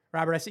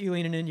 Robert, I see you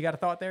leaning in. You got a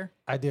thought there?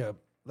 I do.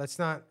 Let's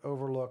not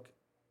overlook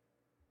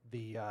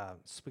the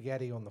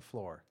spaghetti on the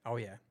floor. Oh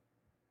yeah,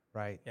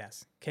 right.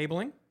 Yes,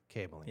 cabling.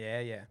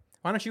 Yeah.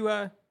 Why don't you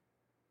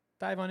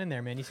dive on in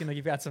there, man? You seem like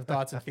you've got some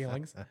thoughts and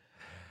feelings.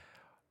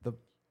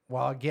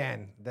 Well,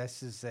 again,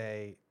 this is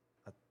a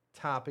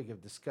topic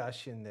of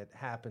discussion that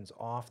happens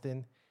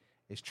often.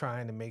 Is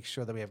trying to make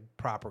sure that we have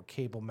proper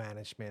cable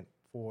management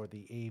for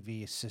the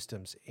AV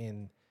systems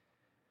in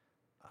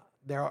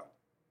there.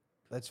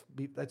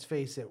 Let's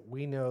face it.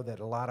 We know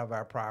that a lot of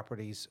our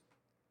properties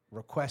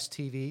request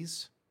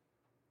TVs.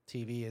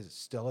 TV is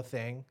still a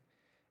thing,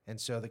 and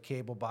so the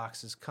cable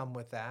boxes come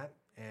with that.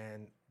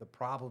 And the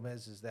problem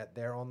is that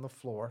they're on the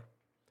floor,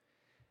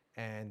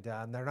 and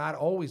they're not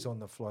always on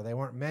the floor. They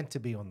weren't meant to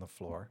be on the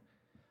floor,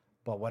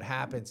 but what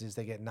happens is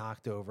they get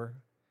knocked over.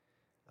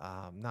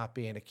 Not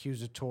being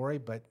accusatory,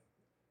 but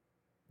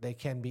they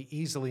can be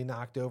easily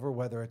knocked over,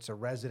 whether it's a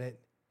resident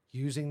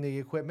using the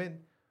equipment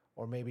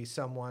or maybe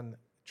someone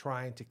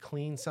trying to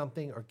clean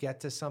something or get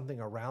to something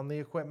around the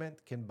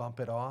equipment can bump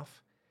it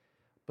off.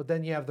 But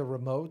then you have the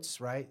remotes,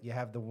 right? You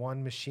have the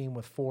one machine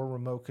with 4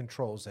 remote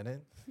controls in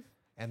it,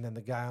 and then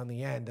the guy on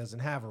the end doesn't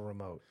have a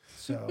remote.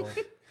 So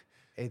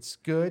it's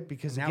good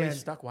because, now again, he's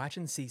stuck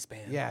watching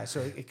C-SPAN. Yeah,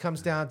 so it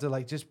comes down to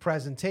like just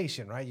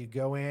presentation, right? You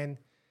go in,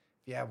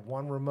 you have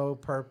one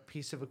remote per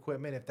piece of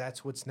equipment. If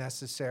that's what's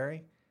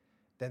necessary,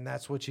 then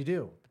that's what you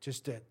do,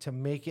 just to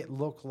make it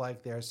look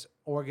like there's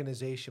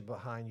organization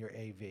behind your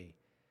AV.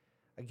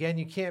 Again,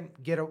 you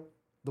can't get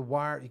the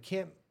wire, you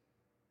can't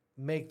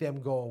make them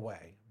go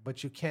away,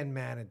 but you can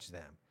manage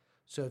them.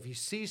 So if you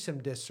see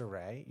some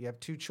disarray, you have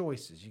 2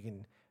 choices. You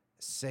can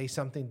say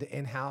something to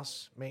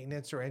in-house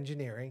maintenance or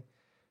engineering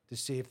to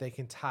see if they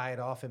can tie it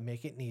off and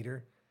make it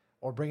neater,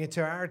 or bring it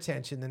to our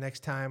attention the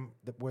next time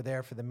that we're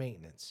there for the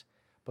maintenance.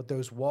 But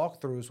those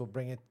walkthroughs will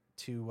bring it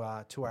to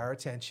our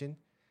attention,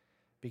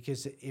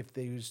 because if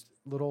these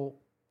little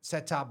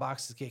set-top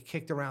boxes get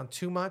kicked around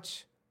too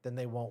much, then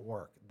they won't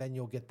work. Then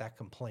you'll get that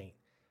complaint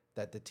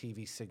that the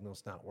TV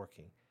signal's not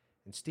working.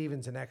 And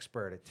Steven's an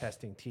expert at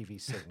testing TV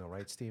signal,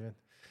 right, Steven?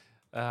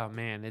 Oh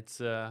man, it's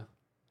I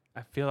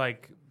feel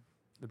like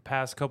the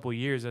past couple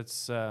years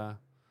it's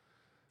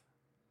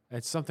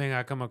something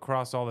I come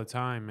across all the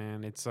time,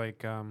 man. It's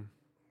like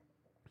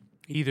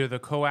either the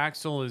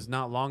coaxial is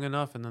not long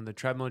enough and then the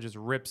treadmill just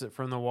rips it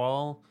from the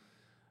wall.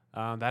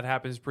 That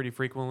happens pretty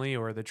frequently,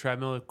 or the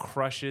treadmill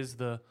crushes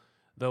the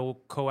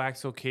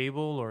coaxial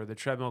cable, or the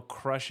treadmill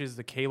crushes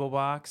the cable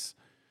box.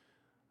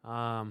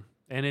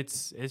 And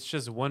it's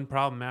just one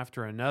problem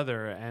after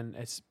another, and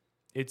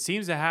it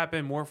seems to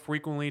happen more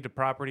frequently to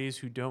properties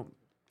who don't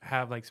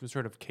have like some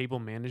sort of cable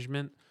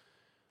management.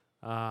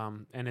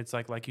 And it's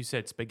like you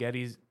said,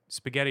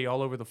 spaghetti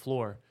all over the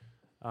floor.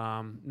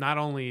 Not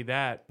only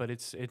that, but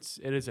it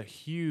is a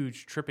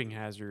huge tripping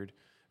hazard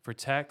for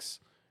techs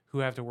who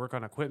have to work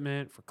on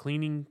equipment, for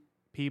cleaning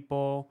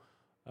people.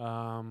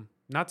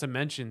 Not to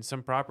mention,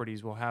 some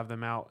properties will have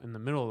them out in the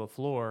middle of the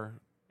floor,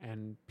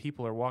 and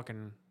people are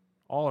walking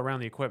all around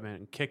the equipment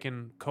and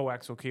kicking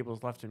coaxial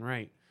cables left and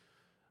right.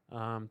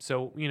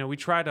 So we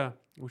try to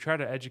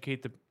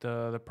educate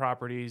the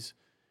properties,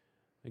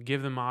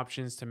 give them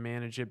options to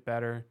manage it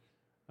better,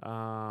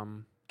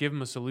 give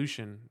them a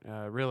solution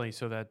really,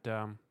 so that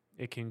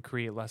it can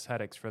create less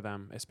headaches for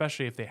them,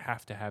 especially if they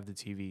have to have the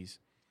TVs.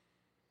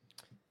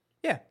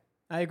 Yeah,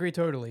 I agree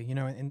totally.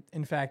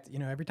 In fact,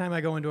 every time I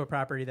go into a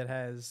property that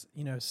has,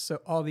 so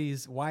all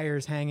these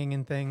wires hanging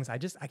and things, I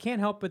can't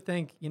help but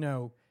think,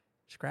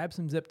 just grab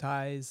some zip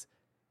ties,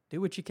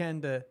 do what you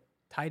can to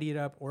tidy it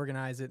up,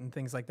 organize it, and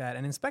things like that,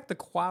 and inspect the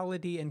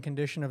quality and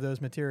condition of those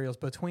materials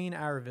between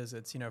our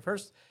visits.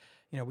 First,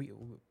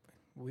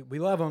 we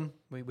love them.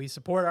 We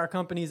support our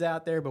companies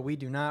out there, but we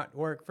do not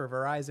work for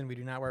Verizon. We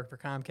do not work for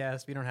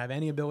Comcast. We don't have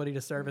any ability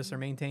to service or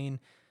maintain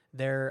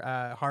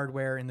their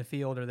hardware in the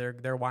field or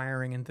their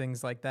wiring and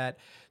things like that.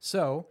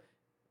 So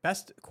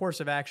best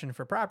course of action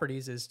for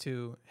properties is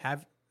to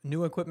have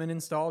new equipment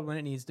installed when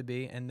it needs to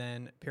be, and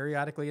then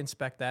periodically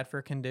inspect that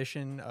for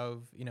condition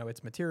of,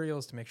 its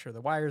materials, to make sure the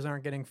wires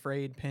aren't getting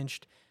frayed,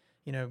 pinched,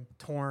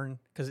 torn.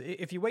 Because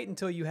if you wait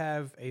until you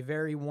have a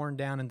very worn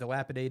down and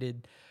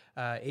dilapidated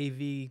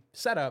AV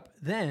setup,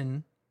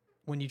 then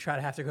when you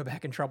have to go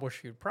back and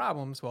troubleshoot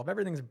problems, well, if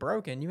everything's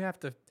broken, you have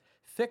to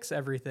fix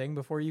everything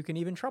before you can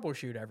even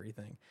troubleshoot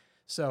everything.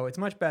 So it's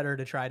much better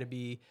to try to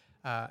be,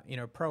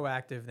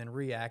 proactive than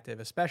reactive,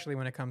 especially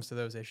when it comes to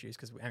those issues.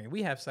 Because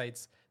we have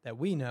sites that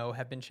we know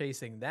have been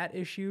chasing that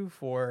issue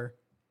for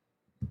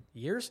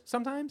years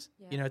sometimes.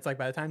 Yeah. It's like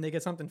by the time they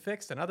get something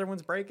fixed, another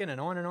one's breaking,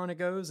 and on it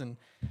goes. And,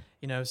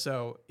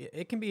 so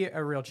it can be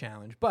a real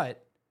challenge.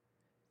 But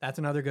that's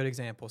another good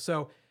example.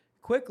 So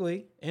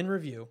quickly, in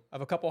review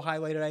of a couple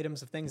highlighted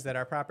items of things that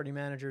our property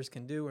managers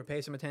can do or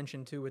pay some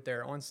attention to with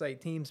their on-site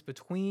teams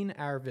between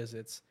our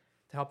visits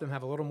to help them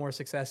have a little more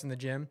success in the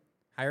gym.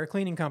 Hire a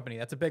cleaning company.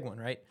 That's a big one,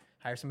 right?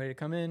 Hire somebody to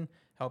come in,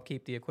 help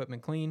keep the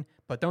equipment clean.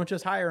 But don't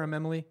just hire them,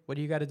 Emily. What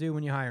do you got to do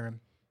when you hire them?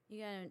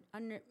 You got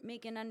to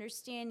make an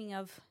understanding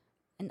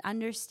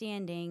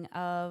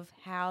of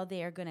how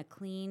they are going to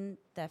clean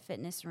the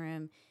fitness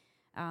room,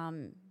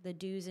 the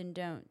do's and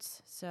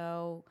don'ts.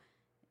 So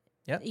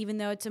Yep. even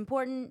though it's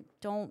important,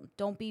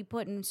 don't be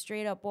putting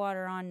straight up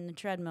water on the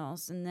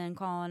treadmills and then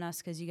calling us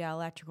because you got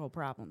electrical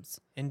problems.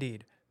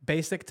 Indeed.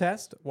 Basic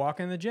test, walk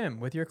in the gym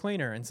with your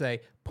cleaner and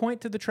say,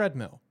 point to the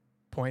treadmill,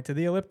 point to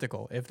the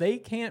elliptical. If they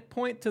can't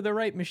point to the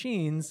right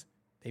machines,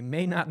 they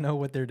may not know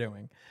what they're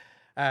doing.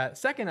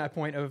 Second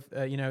point of,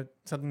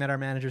 something that our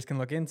managers can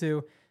look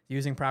into,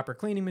 using proper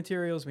cleaning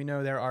materials. We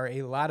know there are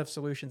a lot of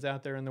solutions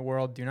out there in the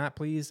world. Do not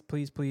please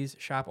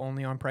shop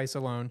only on price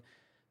alone.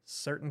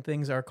 Certain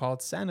things are called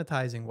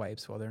sanitizing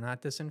wipes. Well, they're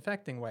not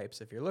disinfecting wipes.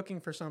 If you're looking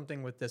for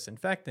something with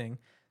disinfecting,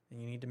 then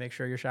you need to make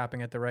sure you're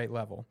shopping at the right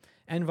level.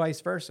 And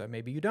vice versa.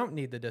 Maybe you don't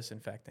need the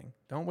disinfecting.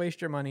 Don't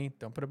waste your money.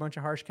 Don't put a bunch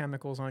of harsh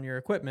chemicals on your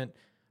equipment.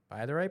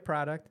 Buy the right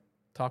product.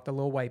 Talk to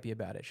Lil Wipey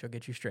about it. She'll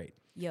get you straight.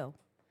 Yo.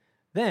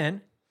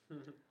 Then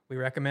we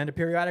recommend a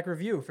periodic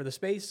review for the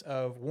space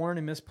of worn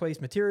and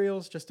misplaced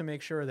materials, just to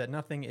make sure that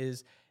nothing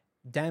is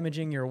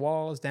damaging your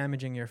walls,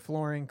 damaging your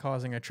flooring,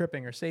 causing a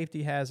tripping or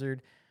safety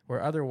hazard, or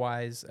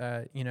otherwise,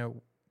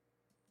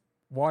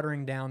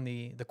 watering down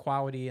the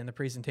quality and the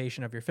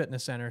presentation of your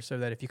fitness center, so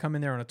that if you come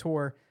in there on a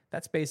tour,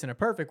 that space in a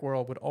perfect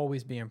world would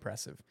always be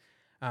impressive.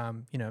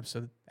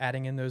 So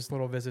adding in those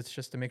little visits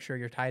just to make sure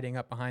you're tidying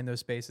up behind those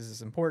spaces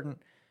is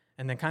important.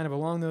 And then kind of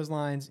along those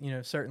lines,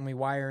 certainly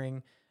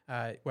wiring,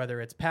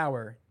 whether it's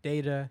power,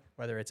 data,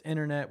 whether it's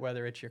internet,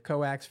 whether it's your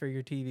coax for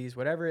your TVs,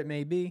 whatever it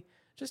may be,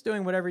 just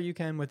doing whatever you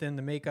can within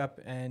the makeup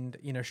and,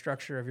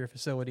 structure of your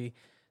facility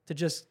to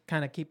just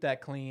kind of keep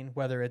that clean,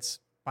 whether it's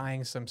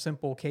buying some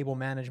simple cable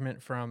management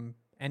from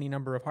any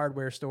number of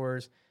hardware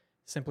stores,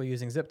 simply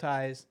using zip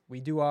ties. We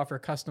do offer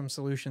custom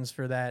solutions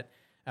for that.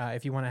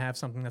 If you want to have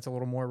something that's a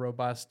little more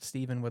robust,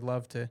 Steven would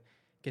love to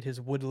get his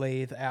wood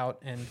lathe out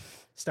and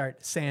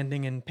start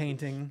sanding and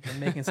painting and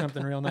making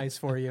something real nice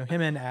for you.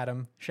 Him and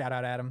Adam. Shout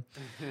out, Adam.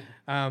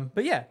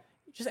 But yeah,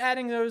 just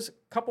adding those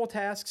couple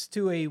tasks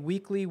to a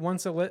weekly,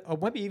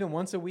 maybe even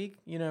once a week,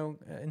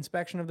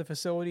 inspection of the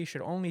facility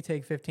should only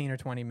take 15 or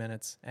 20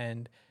 minutes.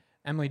 And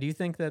Emily, do you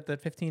think that the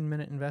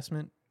 15-minute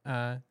investment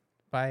by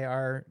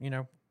our,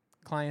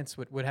 clients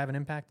would have an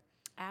impact?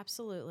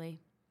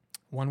 Absolutely.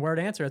 One word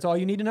answer. That's all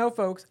you need to know,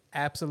 folks.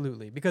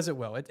 Absolutely. Because it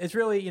will. It's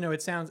really,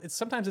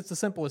 sometimes it's the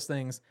simplest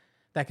things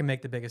that can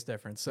make the biggest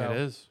difference. So it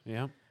is.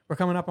 Yeah. We're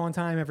coming up on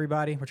time,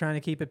 everybody. We're trying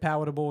to keep it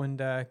palatable and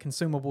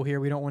consumable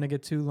here. We don't want to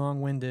get too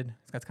long-winded.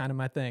 That's kind of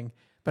my thing.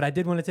 But I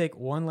did want to take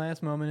one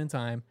last moment in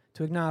time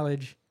to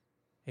acknowledge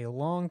a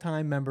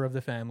longtime member of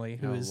the family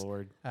who is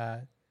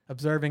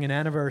observing an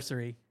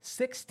anniversary,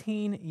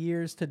 16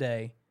 years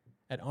today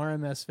at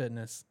RMS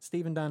Fitness.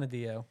 Steven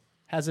Donadio.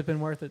 Has it been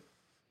worth it?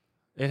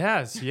 It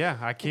has, yeah.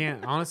 I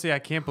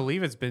can't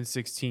believe it's been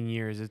 16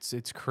 years.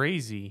 It's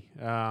crazy.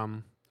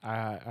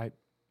 I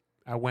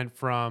went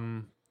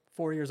from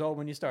 4 years old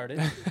when you started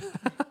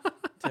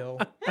till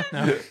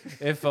no.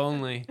 If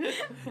only.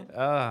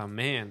 Oh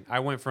man, I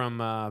went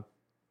from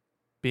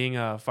being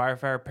a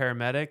firefighter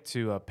paramedic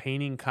to a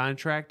painting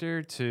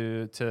contractor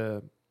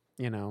to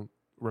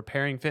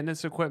repairing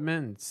fitness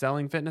equipment and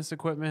selling fitness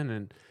equipment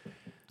and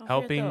Don't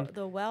forget helping.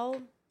 the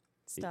well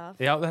stuff.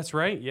 Yeah, that's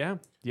right. Yeah.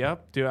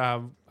 Yep.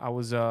 I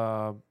was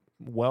a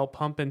well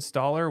pump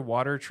installer,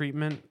 water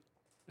treatment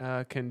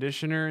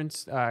conditioner,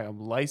 and I'm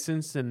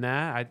licensed in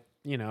that.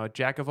 A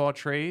jack of all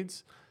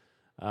trades.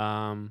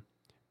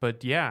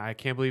 But yeah, I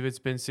can't believe it's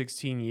been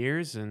 16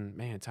 years, and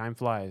man, time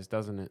flies,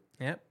 doesn't it?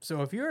 Yep.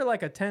 So if you're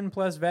like a 10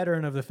 plus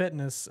veteran of the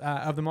fitness,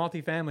 of the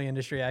multifamily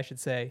industry, I should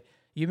say,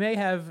 you may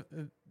have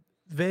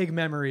vague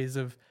memories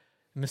of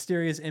a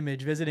mysterious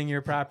image visiting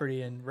your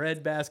property in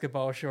red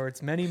basketball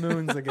shorts many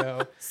moons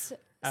ago. So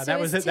That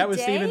was it. That was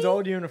today Steven's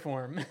old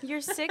uniform. Your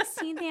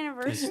 16th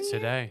anniversary? It's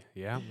today.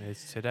 Yeah,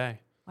 it's today.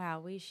 Wow,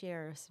 we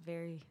share a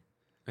very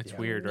It's Yeah.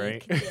 weird,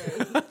 right? unique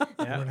day.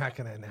 We're not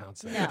going to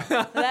announce that.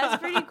 No, but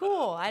that's pretty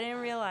cool. I didn't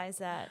realize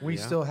that. We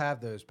Yeah. still have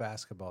those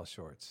basketball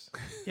shorts.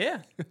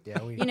 Yeah.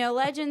 Yeah, we.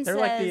 Legend They're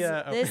says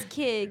like the, this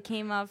kid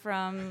came up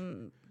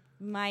from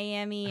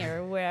Miami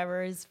or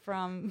wherever he's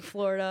from,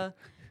 Florida,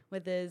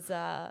 with his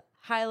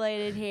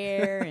highlighted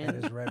hair and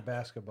and his red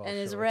basketball. and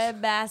his shorts.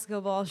 red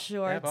basketball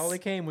shorts. Yep, all he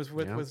came was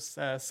with Yeah. was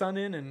sun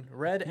in and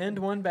red End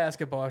One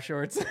basketball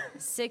shorts.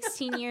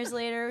 16 years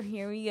later,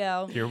 here we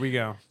go. Here we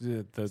go.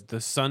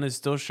 The sun is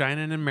still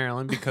shining in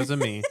Maryland because of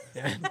me.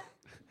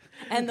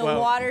 And the Well-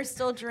 water's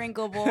still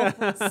drinkable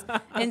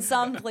in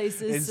some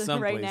places In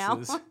some right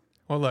places. now.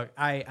 Well, look,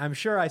 I'm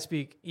sure I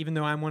speak, even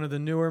though I'm one of the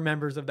newer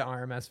members of the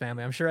RMS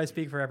family, I'm sure I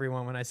speak for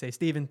everyone when I say,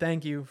 Stephen,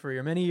 thank you for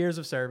your many years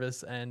of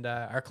service and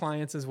our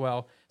clients as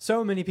well.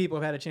 So many people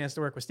have had a chance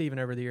to work with Stephen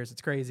over the years.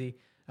 It's crazy.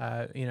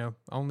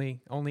 Only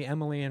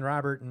Emily and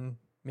Robert and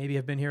maybe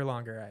have been here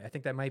longer. I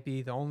think that might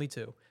be the only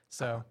two.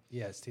 So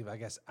Yeah, Steve, I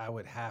guess I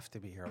would have to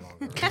be here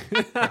longer.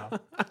 no.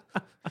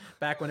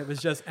 Back when it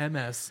was just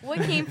MS. What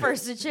came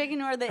first, the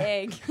chicken or the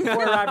egg?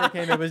 Before Robert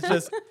came, it was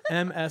just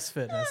MS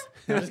Fitness.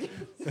 No, just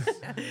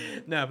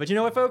kidding. No, but you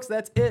know what, folks?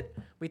 That's it.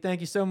 We thank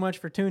you so much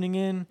for tuning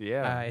in.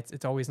 Yeah.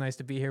 It's always nice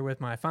to be here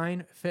with my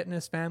fine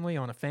fitness family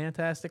on a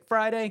fantastic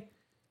Friday.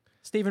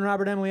 Stephen,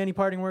 Robert, Emily, any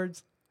parting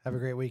words? Have a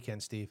great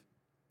weekend, Steve.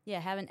 Yeah,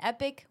 have an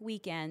epic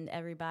weekend,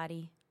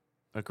 everybody.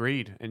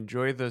 Agreed.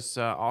 Enjoy this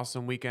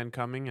awesome weekend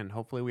coming, and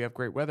hopefully we have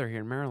great weather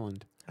here in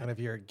Maryland. And if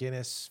you're at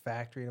Guinness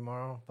Factory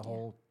tomorrow,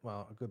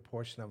 a good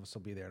portion of us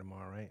will be there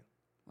tomorrow, right?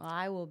 Well,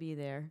 I will be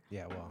there.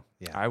 Yeah,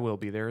 yeah. I will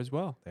be there as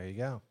well. There you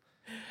go.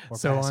 We're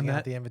So passing on out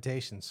that- the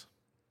invitations.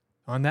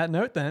 On that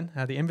note, then,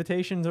 the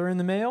invitations are in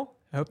the mail.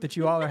 I hope that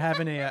you all are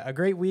having a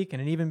great week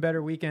and an even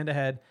better weekend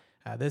ahead.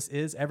 This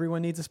is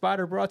Everyone Needs a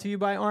Spotter, brought to you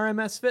by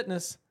RMS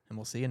Fitness, and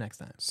we'll see you next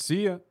time.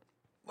 See ya.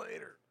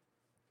 Later.